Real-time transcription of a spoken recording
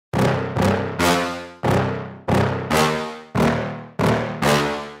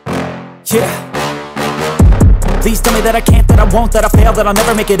Yeah. Please tell me that I can't, that I won't, that I fail, that I'll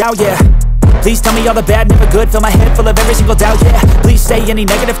never make it out, yeah. Please tell me all the bad, never good, fill my head full of every single doubt, yeah. Please say any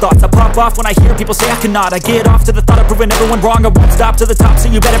negative thoughts, I pop off when I hear people say I cannot. I get off to the thought of proving everyone wrong, I won't stop to the top,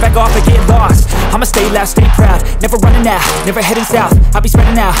 so you better back off and get lost. I'ma stay loud, stay proud, never running out, never heading south. I'll be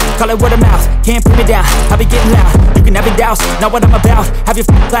spreading out, call it word of mouth, can't put me down, I'll be getting loud. You can have it douse, not what I'm about, have your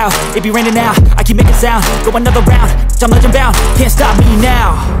cloud, it be raining now, I keep making sound, go another round, I'm legend bound, can't stop me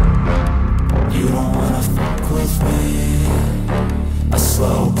now. You don't wanna fuck with me, a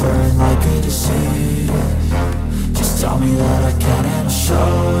slow burn like a disease. Just tell me that I can and I'll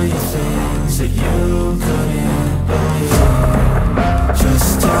show you things that you couldn't believe.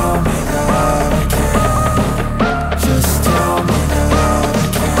 Just tell me that I can. Just tell me that I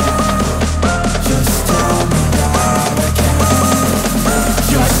can. Just tell me that I can.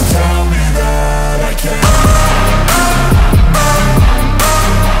 Just tell me that I can.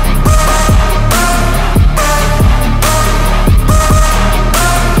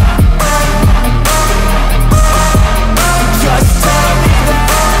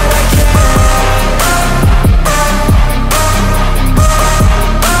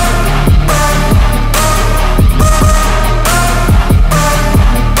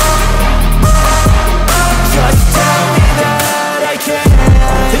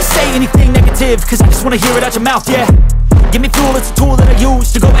 Anything negative, cause I just wanna hear it out your mouth, yeah. Give me fuel, it's a tool that I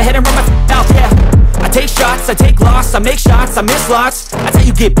use to go ahead and run my mouth, yeah. I take shots, I take loss, I make shots, I miss lots. That's how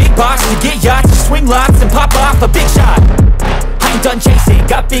you get big boss, you get yachts, you swing lots and pop off a big shot. I ain't done chasing,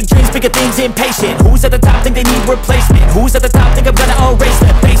 got big dreams, bigger things, impatient. Who's at the top think they need replacement? Who's at the top think I'm gonna erase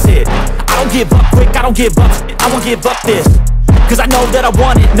them? Face it, I don't give up quick, I don't give up shit, I won't give up this. Cause I know that I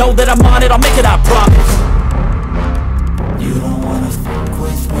want it, know that I'm on it, I'll make it, I promise. You don't